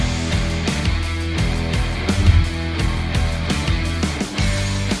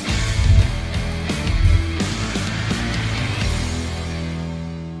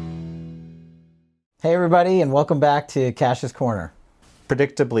Hey everybody, and welcome back to Kash's Corner.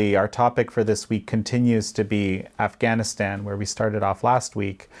 Predictably, our topic for this week continues to be Afghanistan, where we started off last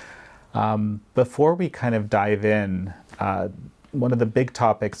week. Before we kind of dive in, one of the big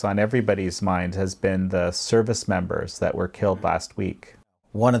topics on everybody's mind has been the service members that were killed last week.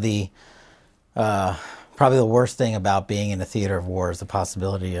 One of the, probably the worst thing about being in a theater of war is the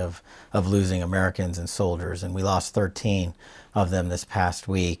possibility of losing Americans and soldiers, and we lost 13 of them this past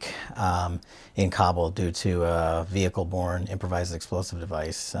week in Kabul due to a vehicle-borne improvised explosive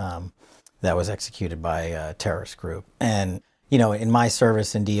device that was executed by a terrorist group. And, you know, in my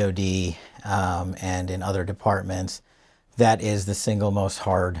service in DOD and in other departments, that is the single most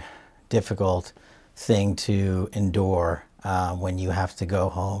hard, difficult thing to endure when you have to go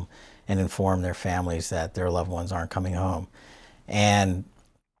home and inform their families that their loved ones aren't coming home. And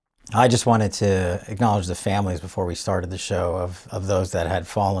I just wanted to acknowledge the families before we started the show of those that had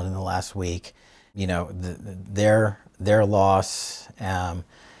fallen in the last week. You know, their loss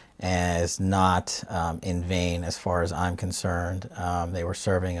is not in vain as far as I'm concerned. They were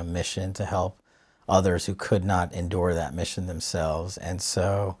serving a mission to help others who could not endure that mission themselves. And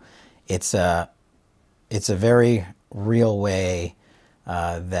so it's a very real way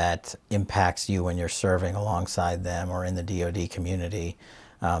that impacts you when you're serving alongside them or in the DoD community.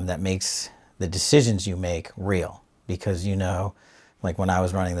 That makes the decisions you make real, because, you know, like when I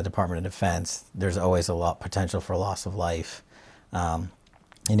was running the Department of Defense, there's always a lot potential for loss of life in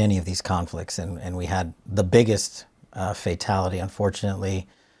any of these conflicts, and we had the biggest fatality, unfortunately,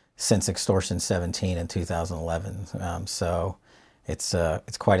 since Extortion 17 in 2011. So it's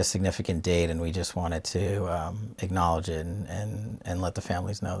quite a significant date, and we just wanted to acknowledge it and let the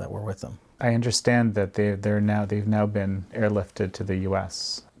families know that we're with them. I understand that they've now been airlifted to the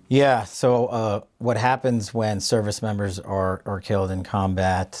U.S. Yeah. So what happens when service members are killed in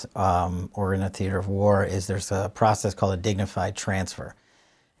combat or in a theater of war is there's a process called a dignified transfer,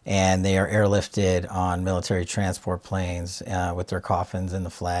 and they are airlifted on military transport planes with their coffins and the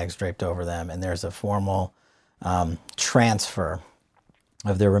flags draped over them, and there's a formal transfer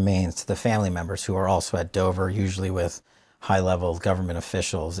of their remains to the family members who are also at Dover, usually with high-level government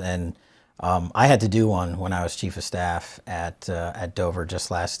officials. And I had to do one when I was chief of staff at Dover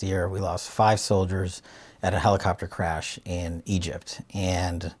just last year. We lost 5 soldiers at a helicopter crash in Egypt.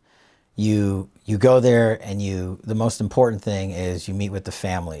 And you go there, and the most important thing is you meet with the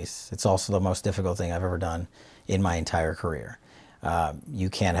families. It's also the most difficult thing I've ever done in my entire career.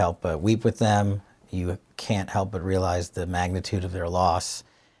 You can't help but weep with them. You can't help but realize the magnitude of their loss,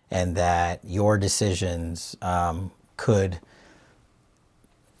 and that your decisions could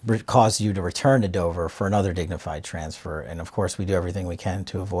cause you to return to Dover for another dignified transfer. And of course, we do everything we can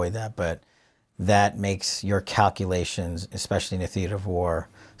to avoid that, but that makes your calculations, especially in a theater of war,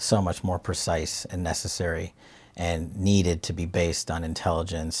 so much more precise and necessary and needed to be based on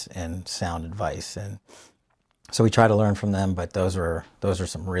intelligence and sound advice. And so we try to learn from them, but those are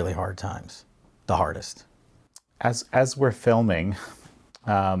some really hard times, the hardest. As we're filming,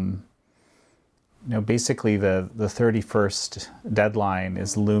 basically the 31st deadline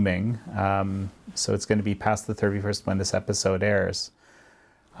is looming. So it's going to be past the 31st when this episode airs.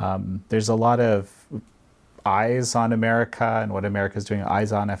 There's a lot of eyes on America and what America's doing,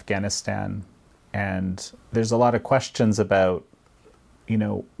 eyes on Afghanistan. And there's a lot of questions about,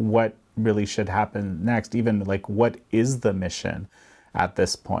 what really should happen next, even like what is the mission at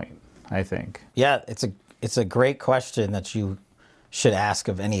this point, I think. Yeah, it's a great question that you should ask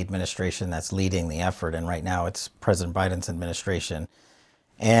of any administration that's leading the effort. And right now it's President Biden's administration.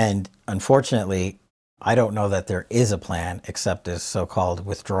 And unfortunately, I don't know that there is a plan except this so-called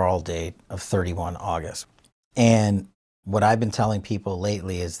withdrawal date of 31 August. And what I've been telling people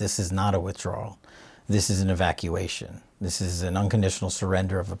lately is this is not a withdrawal. This is an evacuation. This is an unconditional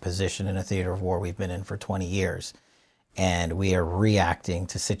surrender of a position in a theater of war we've been in for 20 years. And we are reacting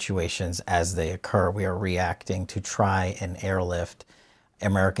to situations as they occur. We are reacting to try and airlift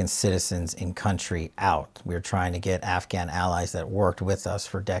American citizens in country out. We're trying to get Afghan allies that worked with us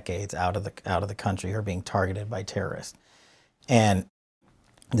for decades out of the country who are being targeted by terrorists. And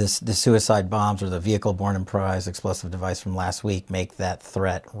the suicide bombs or the vehicle-borne improvised explosive device from last week make that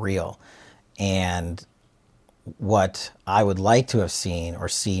threat real. And what I would like to have seen or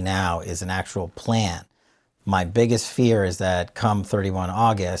see now is an actual plan. My biggest fear is that come 31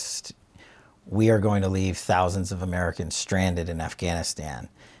 August, we are going to leave thousands of Americans stranded in Afghanistan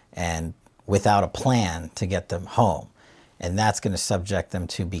and without a plan to get them home. And that's going to subject them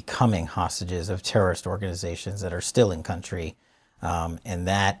to becoming hostages of terrorist organizations that are still in country. And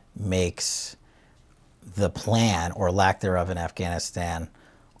that makes the plan or lack thereof in Afghanistan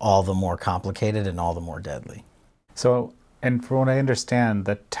all the more complicated and all the more deadly. So, and from what I understand,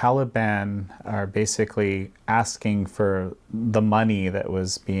 the Taliban are basically asking for the money that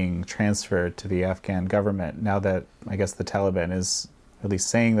was being transferred to the Afghan government now that I guess the Taliban is at least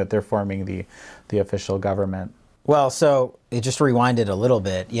saying that they're forming the official government. Well, so it just rewinded a little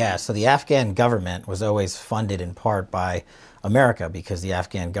bit. Yeah, so the Afghan government was always funded in part by America because the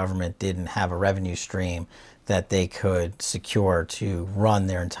Afghan government didn't have a revenue stream that they could secure to run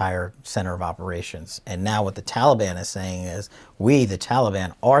their entire center of operations. And now what the Taliban is saying is, we, the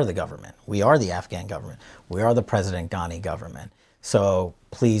Taliban, are the government. We are the Afghan government. We are the President Ghani government. So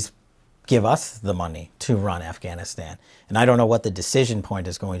please give us the money to run Afghanistan. And I don't know what the decision point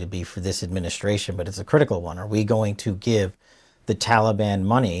is going to be for this administration, but it's a critical one. Are we going to give the Taliban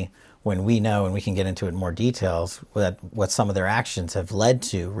money when we know, and we can get into it in more details, what some of their actions have led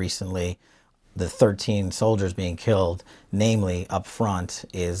to recently? The 13 soldiers being killed, namely up front,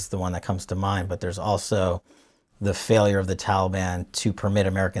 is the one that comes to mind. But there's also the failure of the Taliban to permit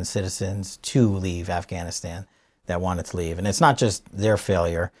American citizens to leave Afghanistan that wanted to leave. And it's not just their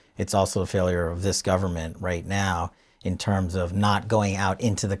failure, it's also a failure of this government right now in terms of not going out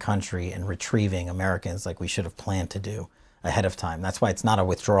into the country and retrieving Americans like we should have planned to do ahead of time. That's why it's not a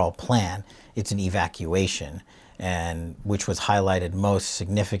withdrawal plan, it's an evacuation, and which was highlighted most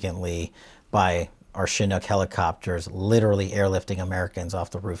significantly by our Chinook helicopters literally airlifting Americans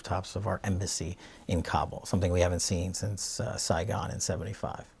off the rooftops of our embassy in Kabul, something we haven't seen since Saigon in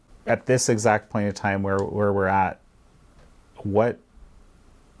 '75. At this exact point in time where we're at, what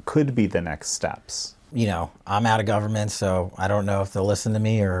could be the next steps? You know, I'm out of government, so I don't know if they'll listen to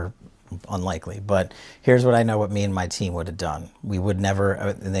me, or unlikely. But here's what I know what me and my team would have done. We would never,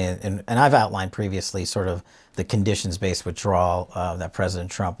 and I've outlined previously sort of the conditions-based withdrawal that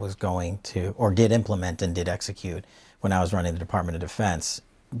President Trump was going to, or did implement and did execute when I was running the Department of Defense.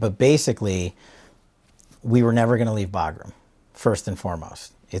 But basically, we were never going to leave Bagram, first and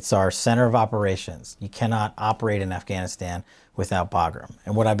foremost. It's our center of operations. You cannot operate in Afghanistan without Bagram.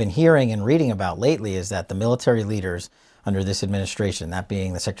 And what I've been hearing and reading about lately is that the military leaders under this administration, that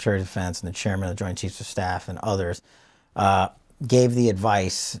being the Secretary of Defense and the Chairman of the Joint Chiefs of Staff and others, gave the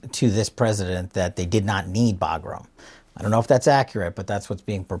advice to this president that they did not need Bagram. I don't know if that's accurate, but that's what's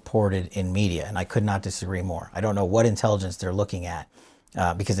being purported in media, and I could not disagree more. I don't know what intelligence they're looking at,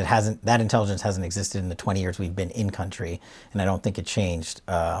 because that intelligence hasn't existed in the 20 years we've been in country, and I don't think it changed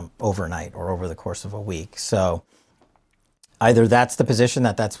overnight or over the course of a week. So either that's the position,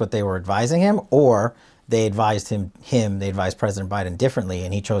 that's what they were advising him, or they advised they advised President Biden differently,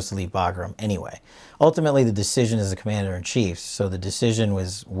 and he chose to leave Bagram anyway. Ultimately, the decision is the commander-in-chief, so the decision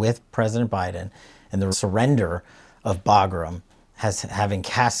was with President Biden, and the surrender of Bagram having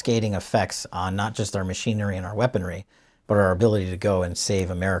cascading effects on not just our machinery and our weaponry, but our ability to go and save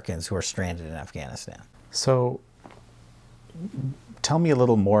Americans who are stranded in Afghanistan. So tell me a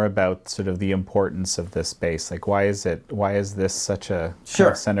little more about sort of the importance of this base. Like, why is this such a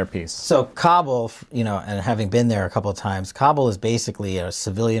kind of centerpiece? So Kabul, you know, and having been there a couple of times, Kabul is basically a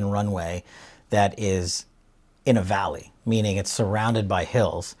civilian runway that is in a valley, meaning it's surrounded by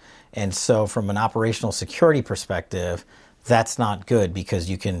hills. And so from an operational security perspective, that's not good because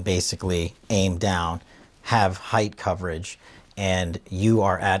you can basically aim down, have height coverage, and you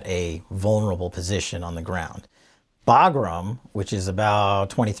are at a vulnerable position on the ground. Bagram, which is about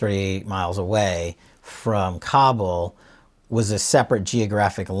 23 miles away from Kabul, was a separate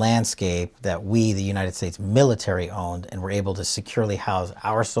geographic landscape that we, the United States military, owned and were able to securely house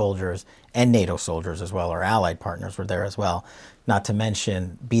our soldiers and NATO soldiers as well. Our allied partners were there as well, not to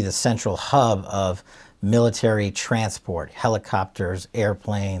mention be the central hub of military transport, helicopters,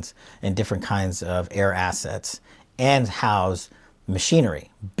 airplanes, and different kinds of air assets, and house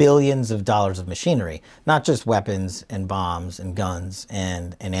machinery, billions of dollars of machinery, not just weapons and bombs and guns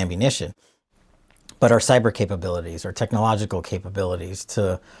and ammunition, but our cyber capabilities, our technological capabilities.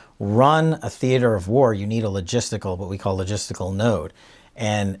 To run a theater of war, you need a logistical, what we call logistical node.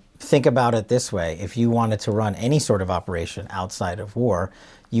 And think about it this way. If you wanted to run any sort of operation outside of war,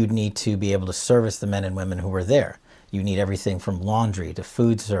 you'd need to be able to service the men and women who were there. You need everything from laundry to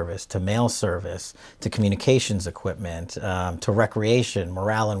food service to mail service to communications equipment to recreation,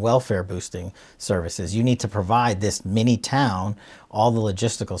 morale and welfare boosting services. You need to provide this mini town all the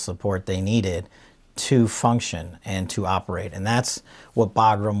logistical support they needed to function and to operate. And that's what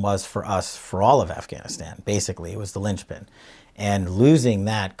Bagram was for us for all of Afghanistan. Basically, it was the linchpin. And losing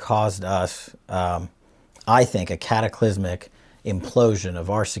that caused us, I think, a cataclysmic implosion of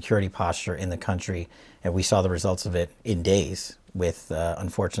our security posture in the country. And we saw the results of it in days with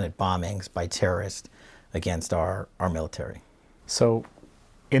unfortunate bombings by terrorists against our military. So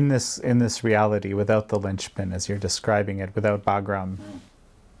in this reality, without the linchpin as you're describing it, without Bagram,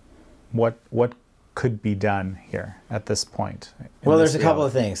 what could be done here at this point? Well, there's a couple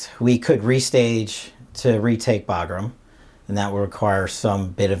of things. We could restage to retake Bagram, and that would require some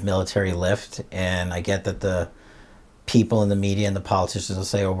bit of military lift. And I get that the people in the media and the politicians will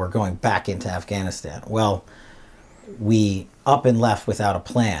say, oh, we're going back into Afghanistan. Well, we up and left without a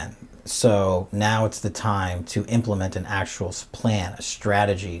plan. So now it's the time to implement an actual plan, a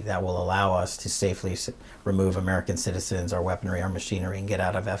strategy that will allow us to safely remove American citizens, our weaponry, our machinery, and get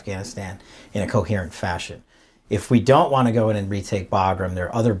out of Afghanistan in a coherent fashion. If we don't want to go in and retake Bagram, there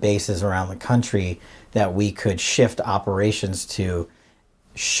are other bases around the country that we could shift operations to,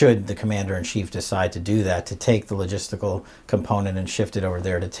 should the commander-in-chief decide to do that, to take the logistical component and shift it over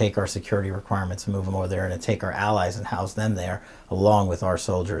there, to take our security requirements and move them over there, and to take our allies and house them there along with our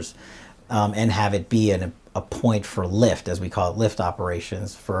soldiers, and have it be a point for lift, as we call it, lift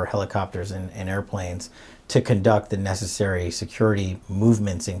operations for helicopters and airplanes to conduct the necessary security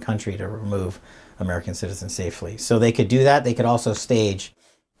movements in country to remove American citizens safely. So they could do that. They could also stage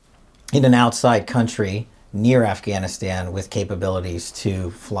in an outside country near Afghanistan with capabilities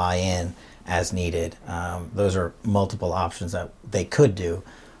to fly in as needed. Those are multiple options that they could do.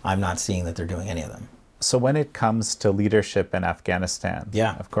 I'm not seeing that they're doing any of them. So when it comes to leadership in Afghanistan,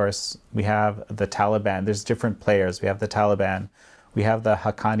 yeah, of course, we have the Taliban. There's different players. We have the Taliban. We have the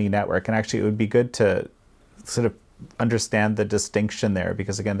Haqqani network. And actually, it would be good to sort of understand the distinction there,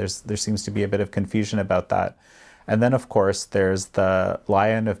 because, again, there seems to be a bit of confusion about that. And then, of course, there's the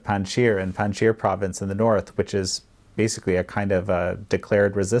Lion of Panjshir in Panjshir province in the north, which is basically a kind of a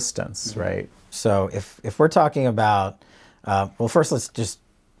declared resistance, right? So if we're talking about, well, first let's just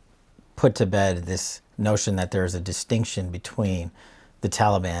put to bed this notion that there's a distinction between the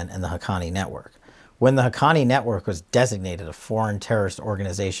Taliban and the Haqqani network. When the Haqqani network was designated a foreign terrorist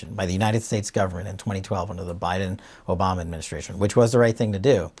organization by the United States government in 2012 under the Biden-Obama administration, which was the right thing to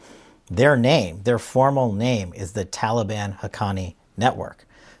do, their name, their formal name, is the Taliban Haqqani Network.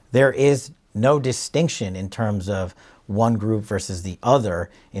 There is no distinction in terms of one group versus the other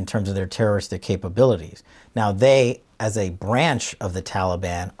in terms of their terroristic capabilities. Now, they, as a branch of the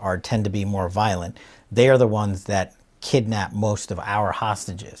Taliban, tend to be more violent. They are the ones that kidnap most of our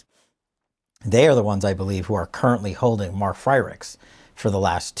hostages. They are the ones, I believe, who are currently holding Mark Frerichs for the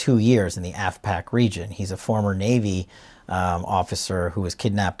last 2 years in the AFPAC region. He's a former Navy officer who was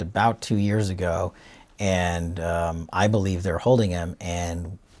kidnapped about 2 years ago, and I believe they're holding him,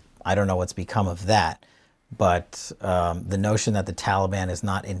 and I don't know what's become of that. But the notion that the Taliban is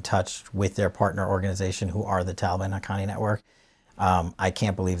not in touch with their partner organization, who are the Taliban Haqqani Network, I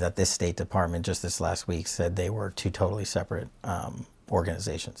can't believe that this State Department just this last week said they were two totally separate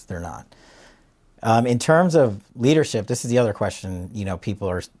organizations. They're not. In terms of leadership, this is the other question,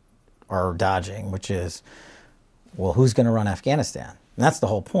 people are dodging, which is, well, who's going to run Afghanistan? And that's the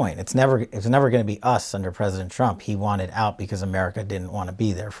whole point. It's never going to be us under President Trump. He wanted out because America didn't want to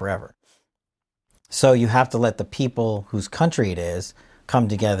be there forever. So you have to let the people whose country it is come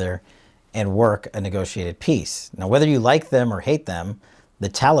together and work a negotiated peace. Now, whether you like them or hate them, the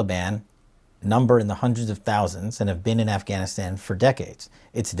Taliban number in the hundreds of thousands and have been in Afghanistan for decades.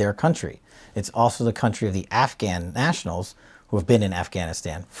 It's their country. It's also the country of the Afghan nationals who have been in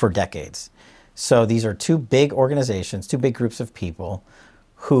Afghanistan for decades. So these are two big organizations, two big groups of people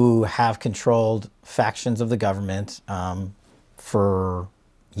who have controlled factions of the government for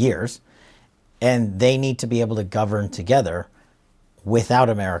years, and they need to be able to govern together without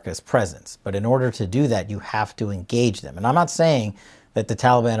America's presence. But in order to do that, you have to engage them. And I'm not saying that the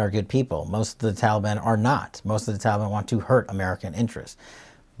Taliban are good people. Most of the Taliban are not. Most of the Taliban want to hurt American interests.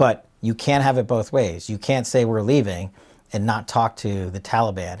 But you can't have it both ways. You can't say we're leaving and not talk to the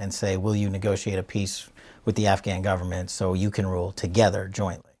Taliban and say, will you negotiate a peace with the Afghan government so you can rule together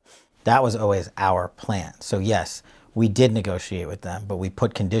jointly? That was always our plan. So yes, we did negotiate with them, but we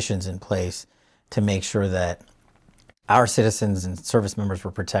put conditions in place to make sure that our citizens and service members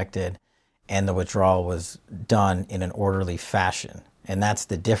were protected and the withdrawal was done in an orderly fashion. And that's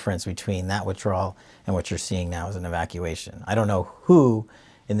the difference between that withdrawal and what you're seeing now as an evacuation. I don't know who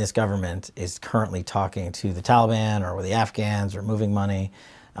in this government is currently talking to the Taliban or with the Afghans or moving money.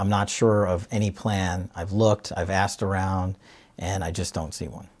 I'm not sure of any plan. I've looked, I've asked around, and I just don't see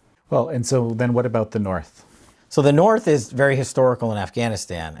one. Well, and so then what about the North? So the North is very historical in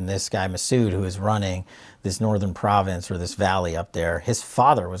Afghanistan. And this guy, Massoud, who is running this northern province or this valley up there, his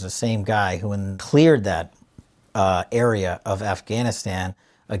father was the same guy who cleared that area of Afghanistan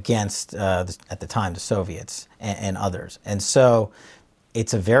against, at the time, the Soviets and others. And so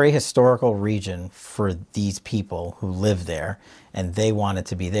it's a very historical region for these people who live there. and they wanted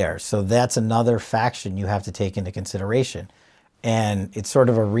to be there. So that's another faction you have to take into consideration. And it's sort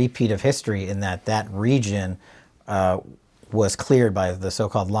of a repeat of history in that that region was cleared by the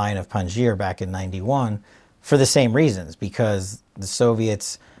so-called line of Panjshir back in 91 for the same reasons, because the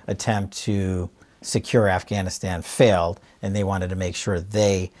Soviets' attempt to secure Afghanistan failed, and they wanted to make sure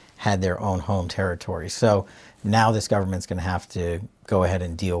they had their own home territory. So now this government's going to have to go ahead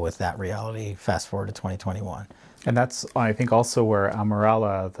and deal with that reality, fast forward to 2021. And that's, I think, also where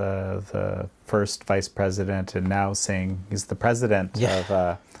Amarallah, the first vice president, and now saying he's the president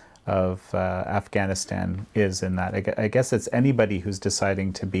of Afghanistan, is in that. I guess it's anybody who's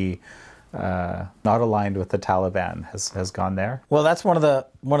deciding to be not aligned with the Taliban has gone there. Well, that's one of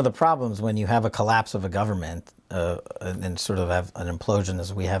the problems when you have a collapse of a government and sort of have an implosion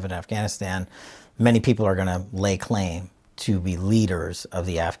as we have in Afghanistan. Many people are going to lay claim to be leaders of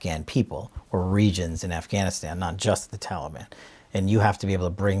the Afghan people or regions in Afghanistan, not just the Taliban. And you have to be able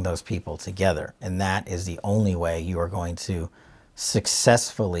to bring those people together. And that is the only way you are going to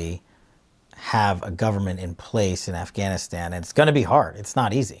successfully have a government in place in Afghanistan. And it's going to be hard. It's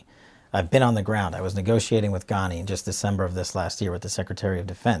not easy. I've been on the ground. I was negotiating with Ghani in just December of this last year with the Secretary of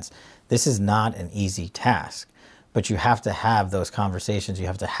Defense. This is not an easy task, but you have to have those conversations. You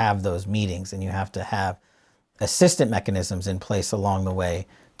have to have those meetings, and you have to have assistant mechanisms in place along the way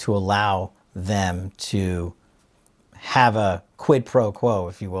to allow them to have a quid pro quo,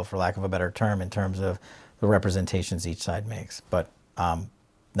 if you will, for lack of a better term, in terms of the representations each side makes. But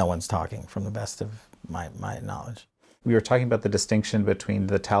no one's talking, from the best of my knowledge. We were talking about the distinction between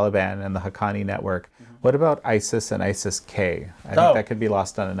the Taliban and the Haqqani network. Mm-hmm. What about ISIS and ISIS-K? I think that could be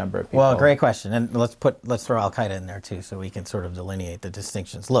lost on a number of people. Well, great question. And let's throw al-Qaeda in there too, so we can sort of delineate the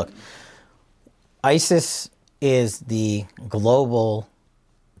distinctions. Look, ISIS is the global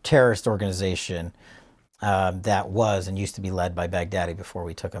terrorist organization that was and used to be led by Baghdadi before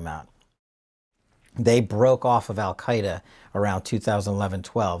we took him out. They broke off of al-Qaeda around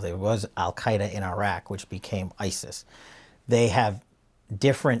 2011-12. There was al-Qaeda in Iraq, which became ISIS. They have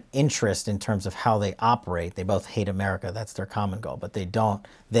different interests in terms of how they operate. They both hate America. That's their common goal. But they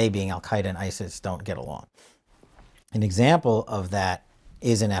being al-Qaeda and ISIS, don't get along. An example of that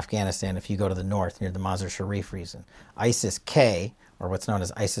is in Afghanistan. If you go to the north near the Mazar-Sharif region, ISIS-K, or what's known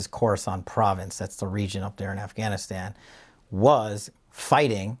as ISIS Khorasan province, that's the region up there in Afghanistan, was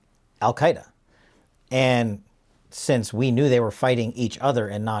fighting al-Qaeda. And since we knew they were fighting each other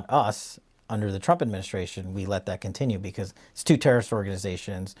and not us under the Trump administration, we let that continue because it's two terrorist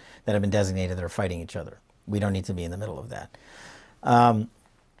organizations that have been designated that are fighting each other. We don't need to be in the middle of that.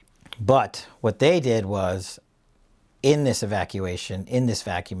 But what they did was, in this evacuation, in this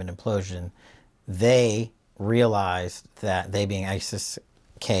vacuum and implosion, they realized that, they being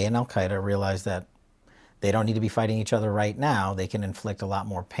ISIS-K and al-Qaeda, realized that they don't need to be fighting each other right now. They can inflict a lot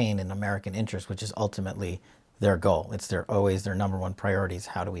more pain in American interest, which is ultimately their goal. It's always their number one priority is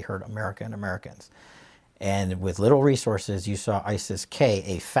how do we hurt America and Americans. And with little resources, you saw ISIS-K,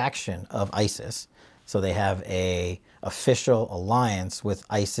 a faction of ISIS. So they have a official alliance with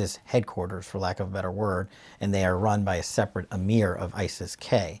ISIS headquarters, for lack of a better word, and they are run by a separate emir of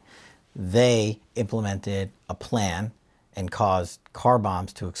ISIS-K. They implemented a plan and caused car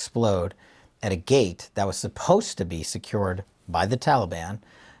bombs to explode at a gate that was supposed to be secured by the Taliban,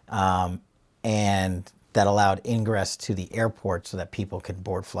 and that allowed ingress to the airport so that people could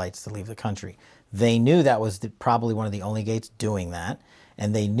board flights to leave the country. They knew that was probably one of the only gates doing that,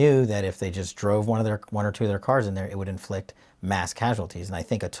 and they knew that if they just drove one or two of their cars in there, it would inflict mass casualties. And I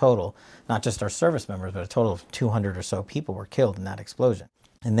think a total, not just our service members, but a total of 200 or so people were killed in that explosion.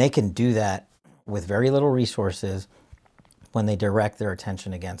 And they can do that with very little resources when they direct their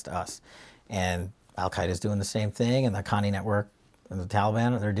attention against us. And al-Qaeda is doing the same thing, and the Haqqani network and the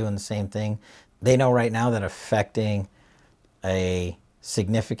Taliban, they're doing the same thing. They know right now that affecting a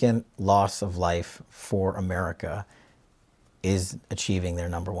significant loss of life for America is achieving their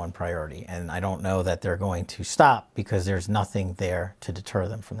number one priority. And I don't know that they're going to stop because there's nothing there to deter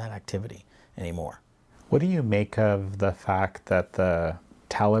them from that activity anymore. What do you make of the fact that the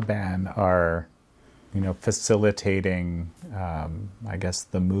Taliban are facilitating, I guess,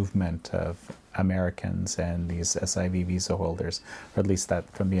 the movement of Americans and these SIV visa holders, or at least that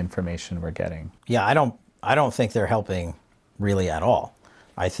from the information we're getting? Yeah, I don't think they're helping really at all.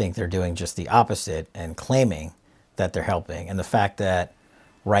 I think they're doing just the opposite and claiming that they're helping. And the fact that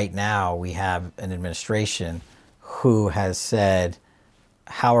right now we have an administration who has said,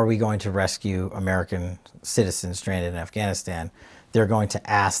 how are we going to rescue American citizens stranded in Afghanistan? They're going to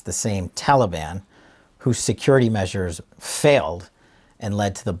ask the same Taliban whose security measures failed and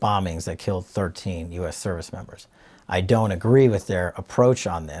led to the bombings that killed 13 U.S. service members. I don't agree with their approach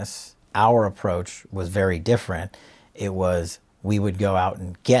on this. Our approach was very different. It was we would go out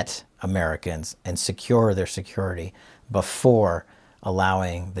and get Americans and secure their security before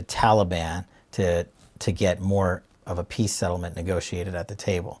allowing the Taliban to get more of a peace settlement negotiated at the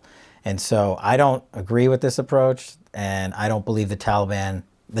table. And so I don't agree with this approach, and I don't believe the Taliban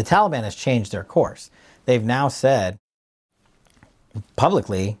has changed their course. They've now said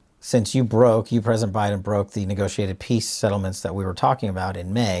publicly, since you, President Biden, broke the negotiated peace settlements that we were talking about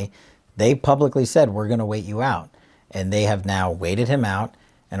in May, they publicly said, we're going to wait you out. And they have now waited him out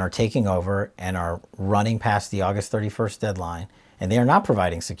and are taking over and are running past the August 31st deadline. And they are not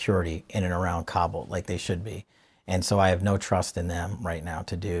providing security in and around Kabul like they should be. And so I have no trust in them right now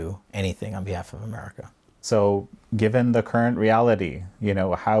to do anything on behalf of America. So given the current reality,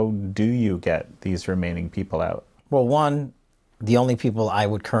 how do you get these remaining people out? Well, one, the only people I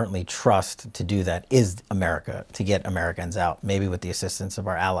would currently trust to do that is America, to get Americans out, maybe with the assistance of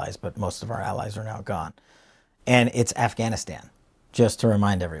our allies, but most of our allies are now gone. And it's Afghanistan, just to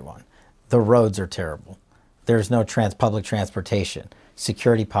remind everyone. The roads are terrible. There's no public transportation.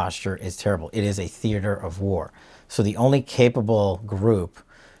 Security posture is terrible. It is a theater of war. So the only capable group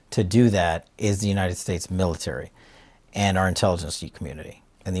to do that is the United States military and our intelligence community.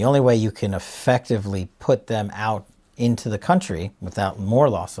 And the only way you can effectively put them out into the country without more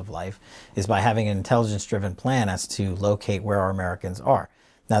loss of life is by having an intelligence-driven plan as to locate where our Americans are.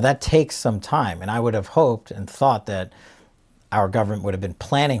 Now, that takes some time, and I would have hoped and thought that our government would have been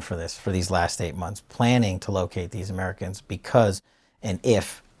planning for this for these last 8 months, planning to locate these Americans because, and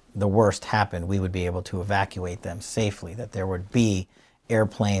if the worst happened, we would be able to evacuate them safely, that there would be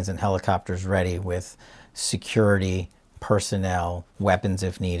airplanes and helicopters ready with security, personnel, weapons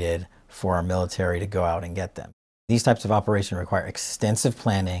if needed for our military to go out and get them. These types of operations require extensive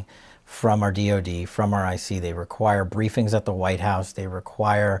planning from our DOD, from our IC. They require briefings at the White House. They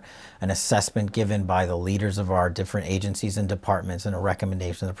require an assessment given by the leaders of our different agencies and departments and a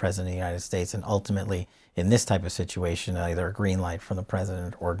recommendation of the President of the United States. And ultimately, in this type of situation, either a green light from the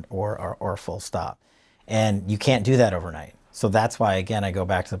President or a full stop. And you can't do that overnight. So that's why, again, I go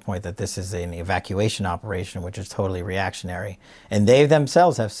back to the point that this is an evacuation operation, which is totally reactionary. And they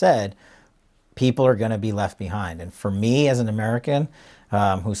themselves have said, people are going to be left behind. And for me as an American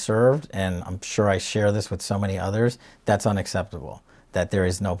who served, and I'm sure I share this with so many others, that's unacceptable, that there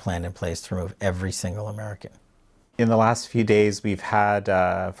is no plan in place to remove every single American. In the last few days, we've had,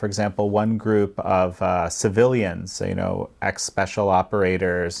 for example, one group of civilians, ex-special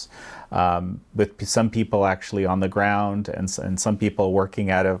operators, with some people actually on the ground and some people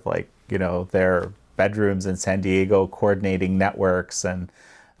working out of their bedrooms in San Diego, coordinating networks and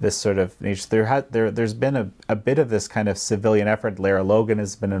this sort of nature. There's been a bit of this kind of civilian effort. Lara Logan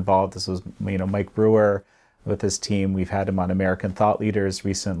has been involved. This was Mike Brewer with his team. We've had him on American Thought Leaders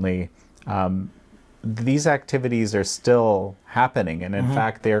recently. These activities are still happening, and in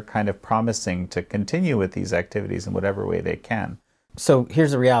fact, they're kind of promising to continue with these activities in whatever way they can. So here's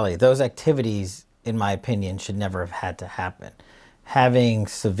the reality. Those activities, in my opinion, should never have had to happen. Having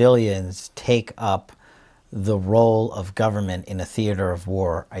civilians take up the role of government in a theater of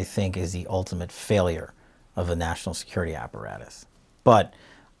war, I think, is the ultimate failure of the national security apparatus. But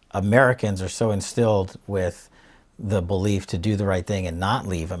Americans are so instilled with the belief to do the right thing and not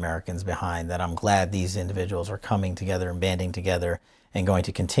leave Americans behind that I'm glad these individuals are coming together and banding together and going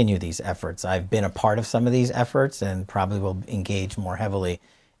to continue these efforts. I've been a part of some of these efforts and probably will engage more heavily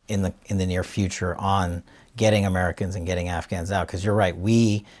in the near future on getting Americans and getting Afghans out. Because you're right,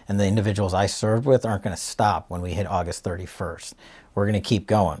 we and the individuals I served with aren't going to stop when we hit August 31st. We're going to keep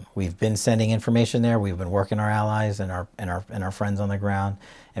going. We've been sending information there. We've been working our allies and our friends on the ground,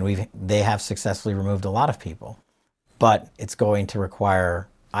 and they have successfully removed a lot of people. But it's going to require,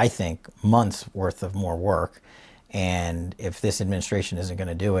 I think, months worth of more work. And if this administration isn't going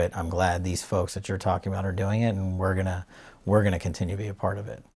to do it, I'm glad these folks that you're talking about are doing it, and we're gonna continue to be a part of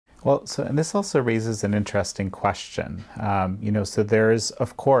it. Well, and this also raises an interesting question. So there is,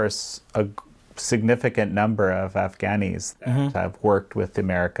 of course, a significant number of Afghanis that have worked with the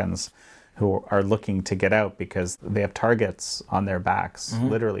Americans who are looking to get out because they have targets on their backs,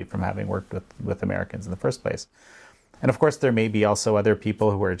 literally from having worked with Americans in the first place. And of course, there may be also other people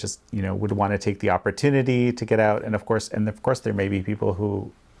who are just, would want to take the opportunity to get out. And of course, there may be people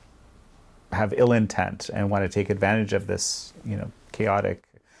who have ill intent and want to take advantage of this, chaotic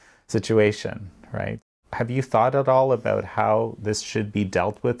situation, right? Have you thought at all about how this should be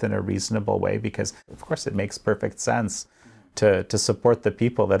dealt with in a reasonable way? Because of course, it makes perfect sense to support the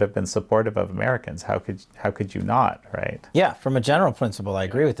people that have been supportive of Americans. How could you not, right? Yeah, from a general principle, I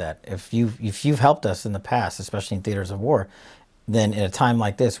agree with that. If you've helped us in the past, especially in theaters of war, then in a time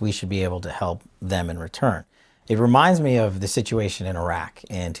like this, we should be able to help them in return. It reminds me of the situation in Iraq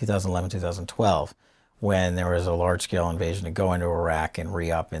in 2011, 2012, when there was a large-scale invasion to go into Iraq and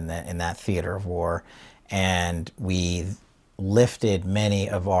re-up in that theater of war. And we lifted many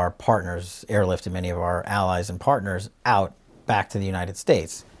of our partners, airlifted many of our allies and partners out back to the United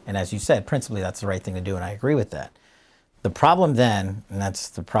States. And as you said, principally, that's the right thing to do, and I agree with that. The problem then, and that's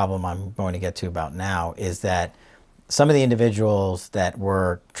the problem I'm going to get to about now, is that some of the individuals that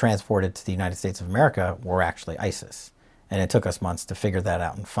were transported to the United States of America were actually ISIS. And it took us months to figure that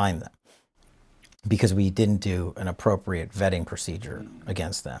out and find them because we didn't do an appropriate vetting procedure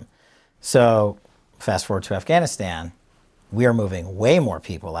against them. So fast forward to Afghanistan, we are moving way more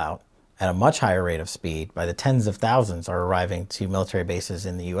people out at a much higher rate of speed. By the tens of thousands are arriving to military bases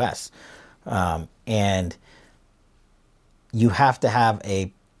in the U.S. And you have to have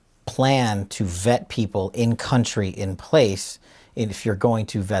a plan to vet people in country in place if you're going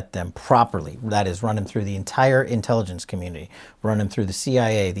to vet them properly. That is, run them through the entire intelligence community, run them through the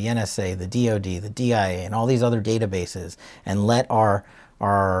CIA, the NSA, the DOD, the DIA, and all these other databases, and let our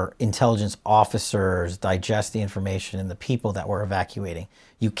intelligence officers digest the information and the people that we're evacuating.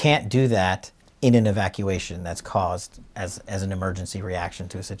 You can't do that in an evacuation that's caused as an emergency reaction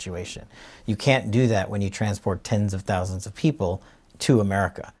to a situation. You can't do that when you transport tens of thousands of people to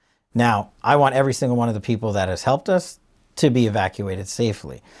America. Now, I want every single one of the people that has helped us to be evacuated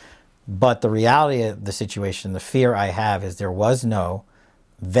safely. But the reality of the situation, the fear I have, is there was no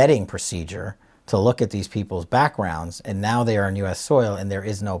vetting procedure to look at these people's backgrounds, and now they are on U.S. soil, and there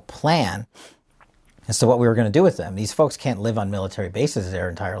is no plan as to what we were going to do with them. These folks can't live on military bases their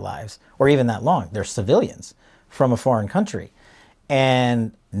entire lives, or even that long. They're civilians from a foreign country.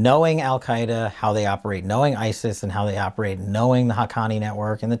 And knowing al-Qaeda, how they operate, knowing ISIS and how they operate, knowing the Haqqani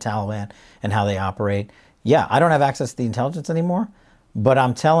network and the Taliban and how they operate, yeah, I don't have access to the intelligence anymore, but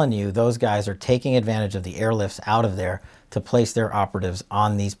I'm telling you, those guys are taking advantage of the airlifts out of there to place their operatives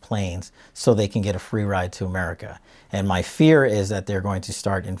on these planes so they can get a free ride to America. And my fear is that they're going to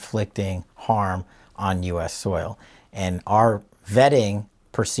start inflicting harm on U.S. soil. And our vetting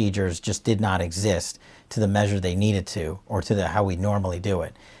procedures just did not exist to the measure they needed to, or to how we normally do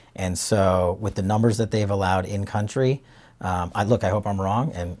it. And so with the numbers that they've allowed in country, I hope I'm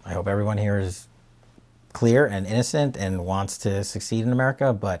wrong, and I hope everyone here is clear and innocent and wants to succeed in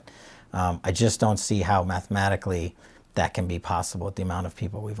America, but I just don't see how mathematically that can be possible with the amount of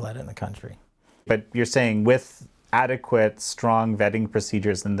people we've let in the country. But you're saying with adequate, strong vetting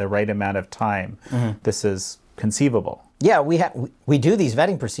procedures in the right amount of time, this is conceivable. Yeah, we do these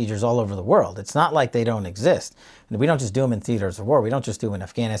vetting procedures all over the world. It's not like they don't exist. We don't just do them in theaters of war. We don't just do them in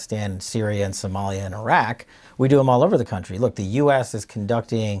Afghanistan, Syria, and Somalia, and Iraq. We do them all over the country. Look, the U.S. is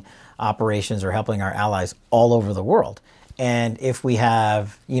conducting operations or helping our allies all over the world. And if we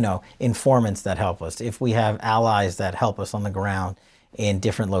have, informants that help us, if we have allies that help us on the ground in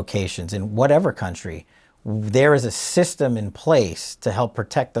different locations, in whatever country, there is a system in place to help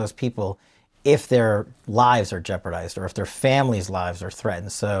protect those people if their lives are jeopardized or if their families' lives are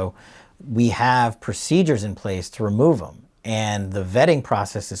threatened. So we have procedures in place to remove them. And the vetting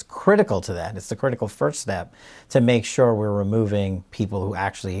process is critical to that. It's the critical first step to make sure we're removing people who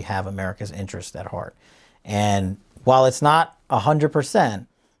actually have America's interest at heart. And while it's not 100%,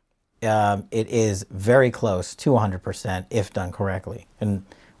 it is very close to 100% if done correctly. And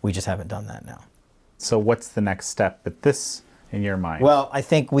we just haven't done that now. So what's the next step with this in your mind? Well, I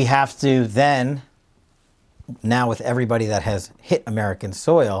think we have to then, now with everybody that has hit American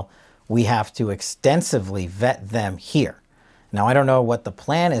soil, we have to extensively vet them here. Now, I don't know what the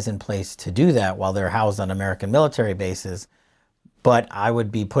plan is in place to do that while they're housed on American military bases, but I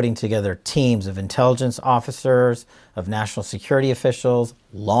would be putting together teams of intelligence officers, of national security officials,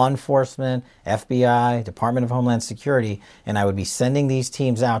 law enforcement, FBI, Department of Homeland Security, and I would be sending these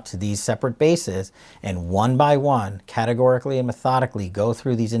teams out to these separate bases and one by one, categorically and methodically go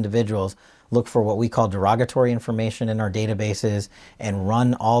through these individuals, look for what we call derogatory information in our databases, and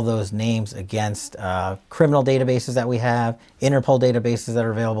run all those names against criminal databases that we have, Interpol databases that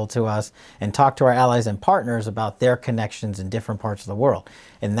are available to us, and talk to our allies and partners about their connections in different parts of the world.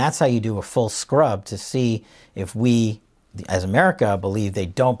 And that's how you do a full scrub to see if we, as America, believe they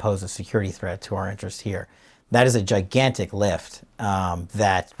don't pose a security threat to our interests here. That is a gigantic lift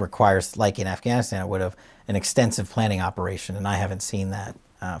that requires, like in Afghanistan, it would have an extensive planning operation, and I haven't seen that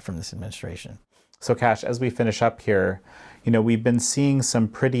from this administration. So Kash, as we finish up here, we've been seeing some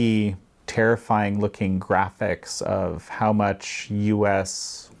pretty terrifying looking graphics of how much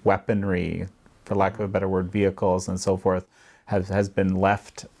U.S. weaponry, for lack of a better word, vehicles and so forth, has been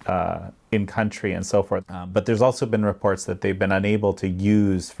left in country and so forth. But there's also been reports that they've been unable to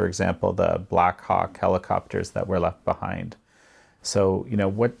use, for example, the Black Hawk helicopters that were left behind. So,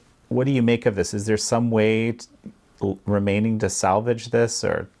 what do you make of this? Is there some way remaining to salvage this,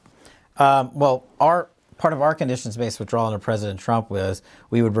 or? Well, part of our conditions-based withdrawal under President Trump was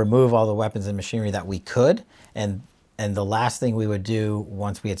we would remove all the weapons and machinery that we could, and the last thing we would do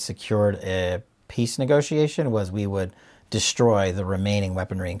once we had secured a peace negotiation was we would destroy the remaining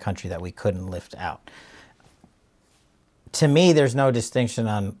weaponry in country that we couldn't lift out. To me, there's no distinction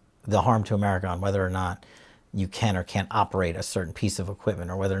on the harm to America on whether or not you can or can't operate a certain piece of equipment,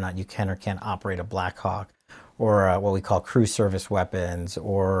 or whether or not you can or can't operate a Black Hawk, or what we call crew service weapons,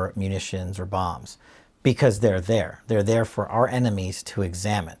 or munitions, or bombs, because they're there. They're there for our enemies to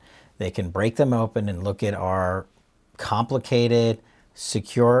examine. They can break them open and look at our complicated,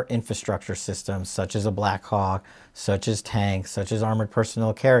 secure infrastructure systems, such as a Black Hawk, such as tanks, such as armored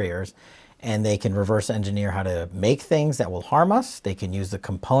personnel carriers, and they can reverse engineer how to make things that will harm us. They can use the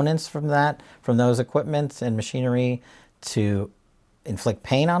components from those equipments and machinery to inflict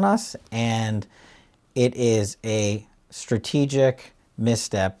pain on us, and it is a strategic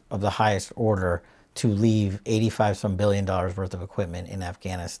misstep of the highest order to leave $85 billion worth of equipment in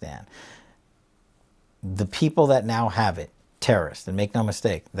Afghanistan. The people that now have it, terrorists, and make no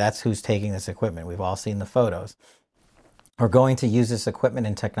mistake, that's who's taking this equipment. We've all seen the photos. Are going to use this equipment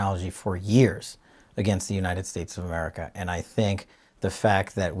and technology for years against the United States of America. And I think the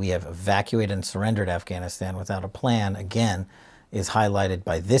fact that we have evacuated and surrendered Afghanistan without a plan, again, is highlighted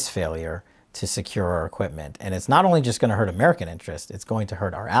by this failure to secure our equipment. And it's not only just going to hurt American interests, it's going to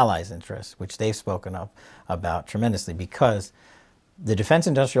hurt our allies' interests, which they've spoken about tremendously, because the defense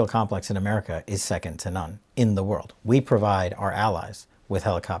industrial complex in America is second to none in the world. We provide our allies with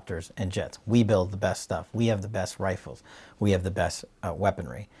helicopters and jets. We build the best stuff. We have the best rifles. We have the best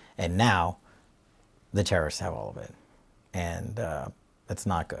weaponry. And now the terrorists have all of it. And that's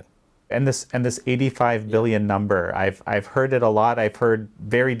not good. And this 85 billion number, I've heard it a lot. I've heard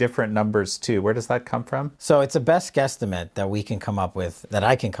very different numbers too. Where does that come from? So it's a best guesstimate that we can come up with, that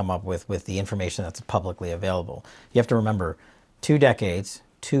I can come up with the information that's publicly available. You have to remember, 2 decades,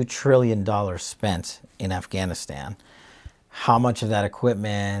 $2 trillion spent in Afghanistan. How much of that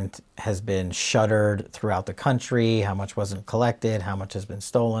equipment has been shuttered throughout the country? How much wasn't collected? How much has been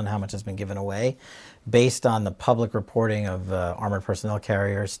stolen? How much has been given away? Based on the public reporting of armored personnel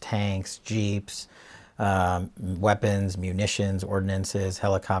carriers, tanks, jeeps, weapons, munitions, ordnances,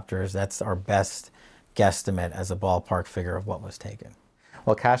 helicopters, that's our best guesstimate as a ballpark figure of what was taken.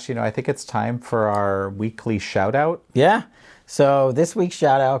 Well, Kash, I think it's time for our weekly shout out. Yeah. So this week's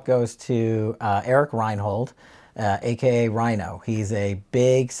shout out goes to Eric Reinhold, aka Rhino. He's a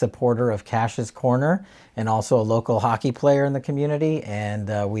big supporter of Kash's Corner and also a local hockey player in the community.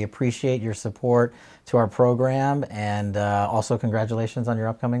 And we appreciate your support to our program. And also congratulations on your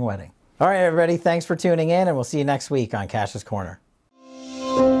upcoming wedding. All right, everybody. Thanks for tuning in, and we'll see you next week on Kash's Corner.